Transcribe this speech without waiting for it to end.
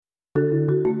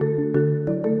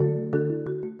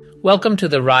Welcome to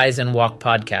the Rise and Walk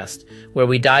podcast, where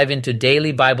we dive into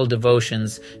daily Bible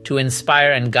devotions to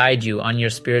inspire and guide you on your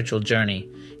spiritual journey.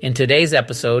 In today's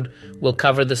episode, we'll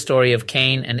cover the story of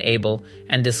Cain and Abel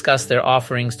and discuss their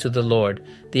offerings to the Lord,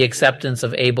 the acceptance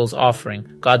of Abel's offering,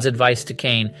 God's advice to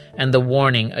Cain, and the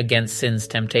warning against sin's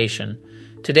temptation.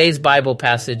 Today's Bible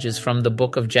passage is from the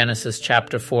book of Genesis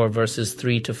chapter 4, verses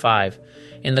 3 to 5.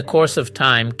 In the course of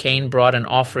time, Cain brought an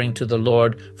offering to the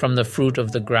Lord from the fruit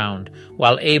of the ground,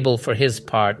 while Abel, for his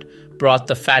part, brought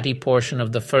the fatty portion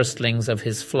of the firstlings of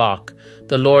his flock.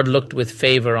 The Lord looked with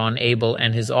favor on Abel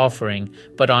and his offering,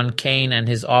 but on Cain and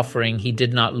his offering he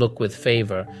did not look with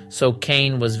favor. So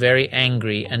Cain was very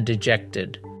angry and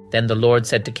dejected. Then the Lord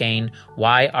said to Cain,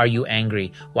 "Why are you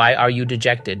angry? Why are you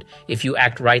dejected? If you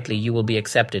act rightly, you will be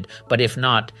accepted. But if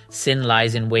not, sin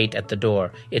lies in wait at the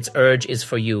door. Its urge is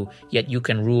for you, yet you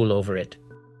can rule over it."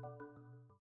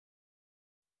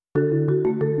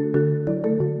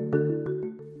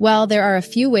 Well, there are a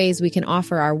few ways we can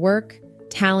offer our work,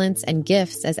 talents, and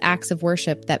gifts as acts of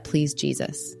worship that please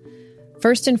Jesus.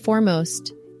 First and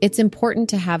foremost, it's important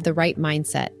to have the right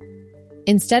mindset.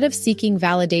 Instead of seeking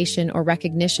validation or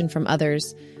recognition from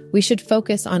others, we should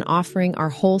focus on offering our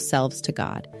whole selves to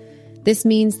God. This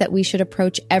means that we should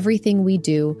approach everything we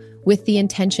do with the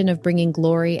intention of bringing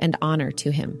glory and honor to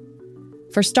Him.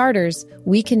 For starters,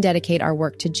 we can dedicate our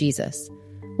work to Jesus.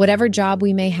 Whatever job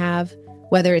we may have,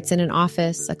 whether it's in an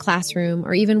office, a classroom,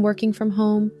 or even working from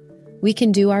home, we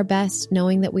can do our best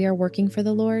knowing that we are working for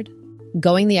the Lord.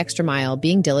 Going the extra mile,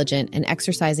 being diligent, and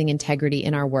exercising integrity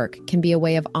in our work can be a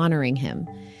way of honoring Him.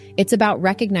 It's about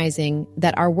recognizing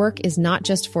that our work is not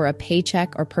just for a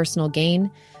paycheck or personal gain,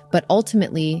 but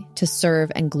ultimately to serve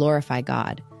and glorify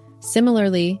God.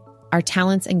 Similarly, our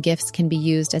talents and gifts can be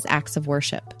used as acts of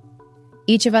worship.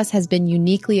 Each of us has been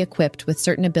uniquely equipped with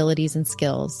certain abilities and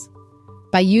skills.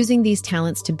 By using these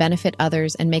talents to benefit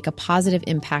others and make a positive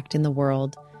impact in the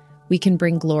world, we can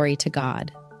bring glory to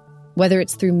God. Whether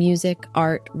it's through music,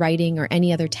 art, writing, or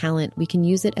any other talent, we can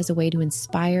use it as a way to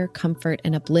inspire, comfort,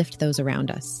 and uplift those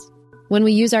around us. When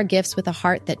we use our gifts with a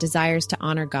heart that desires to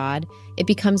honor God, it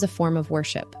becomes a form of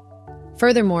worship.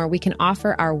 Furthermore, we can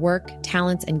offer our work,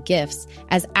 talents, and gifts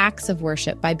as acts of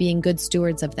worship by being good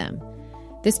stewards of them.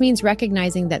 This means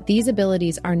recognizing that these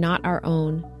abilities are not our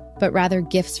own, but rather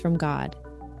gifts from God.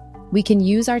 We can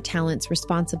use our talents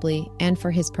responsibly and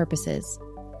for His purposes.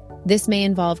 This may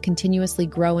involve continuously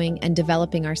growing and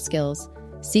developing our skills,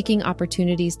 seeking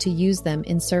opportunities to use them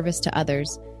in service to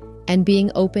others, and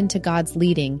being open to God's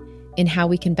leading in how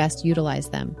we can best utilize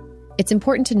them. It's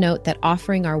important to note that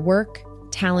offering our work,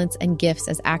 talents, and gifts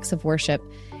as acts of worship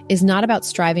is not about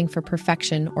striving for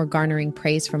perfection or garnering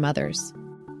praise from others.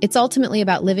 It's ultimately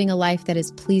about living a life that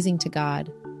is pleasing to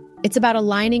God. It's about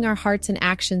aligning our hearts and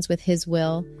actions with His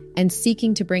will and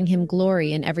seeking to bring Him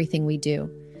glory in everything we do.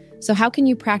 So how can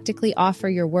you practically offer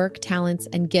your work, talents,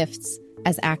 and gifts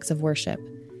as acts of worship?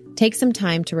 Take some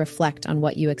time to reflect on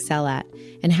what you excel at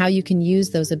and how you can use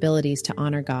those abilities to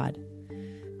honor God.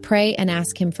 Pray and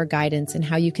ask Him for guidance in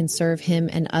how you can serve Him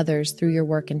and others through your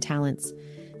work and talents.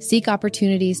 Seek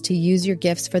opportunities to use your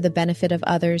gifts for the benefit of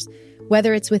others,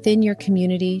 whether it's within your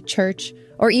community, church,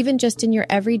 or even just in your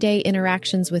everyday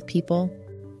interactions with people.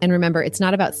 And remember, it's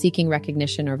not about seeking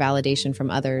recognition or validation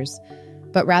from others,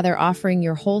 but rather offering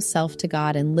your whole self to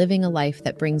God and living a life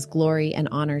that brings glory and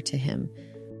honor to Him.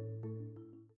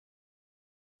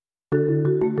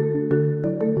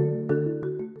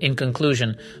 In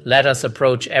conclusion, let us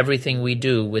approach everything we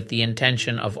do with the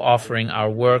intention of offering our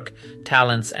work,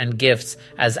 talents, and gifts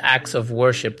as acts of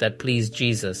worship that please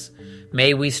Jesus.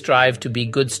 May we strive to be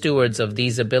good stewards of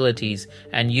these abilities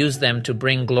and use them to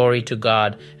bring glory to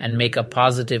God and make a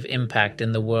positive impact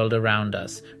in the world around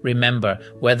us. Remember,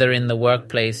 whether in the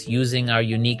workplace, using our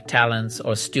unique talents,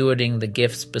 or stewarding the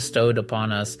gifts bestowed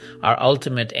upon us, our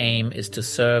ultimate aim is to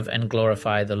serve and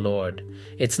glorify the Lord.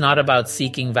 It's not about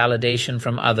seeking validation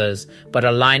from others, but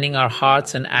aligning our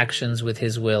hearts and actions with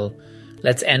His will.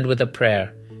 Let's end with a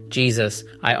prayer. Jesus,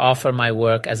 I offer my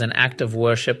work as an act of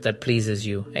worship that pleases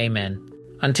You. Amen.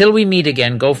 Until we meet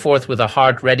again, go forth with a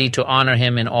heart ready to honor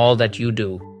Him in all that you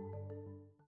do.